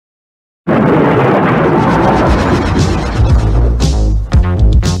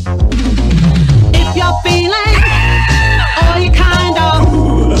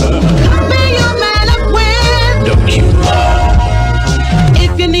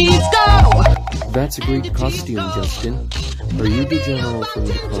please go. That's a great costume, Justin. Are you the general from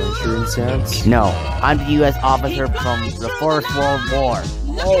the car insurance ads? No, I'm the U.S. officer from the First World War.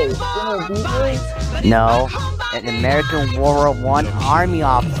 Oh, No, an American World War I Army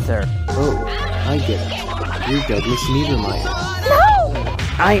officer. Oh, I get it. You're Douglas Niedermeyer.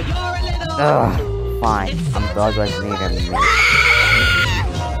 Fine, I'm Douglas Niedermeyer.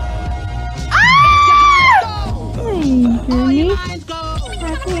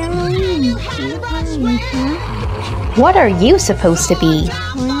 What are you supposed to be?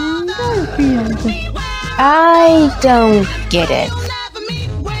 I don't get it.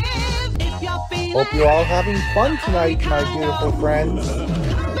 hope you're all having fun tonight, my beautiful friends.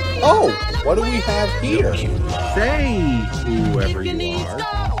 Oh, what do we have here? Say, whoever you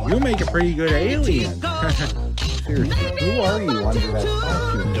are, you make a pretty good alien. Seriously, who are you under that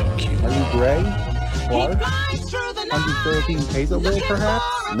costume? Are you Gray? Clark? 113 peso bill, perhaps?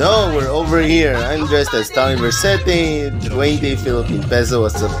 No, we're over here. I'm dressed as Tony Versetti. 20 Philippine peso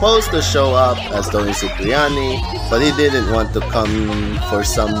was supposed to show up as Tony Cipriani, but he didn't want to come for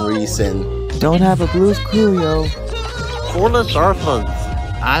some reason. Don't have a blues crew, yo. Foolish earthlings.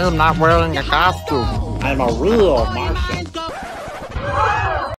 I am not wearing a costume. I'm a real Martian.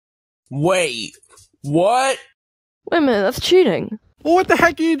 Wait, what? Wait a minute, that's cheating. Well, what the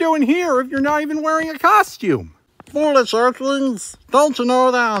heck are you doing here if you're not even wearing a costume? Foolish earthlings. Don't you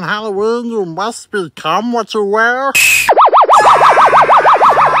know that on Halloween you must become what you wear?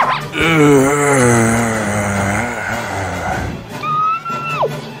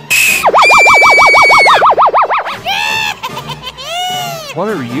 What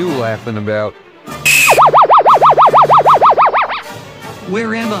are you laughing about?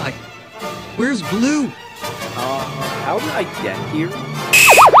 Where am I? Where's Blue? How did I get here?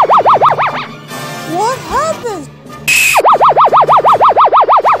 What happened?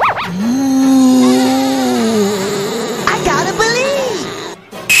 I gotta believe!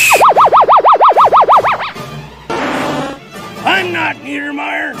 I'm not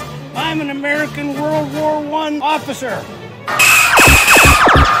Niedermeyer. I'm an American World War I officer.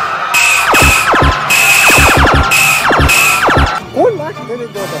 We're not gonna go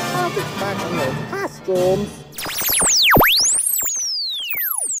the topics back on those costumes.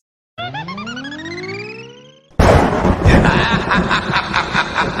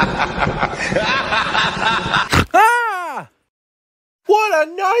 Ah! What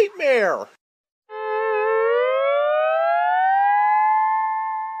a nightmare!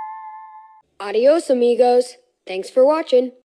 Adios, amigos. Thanks for watching.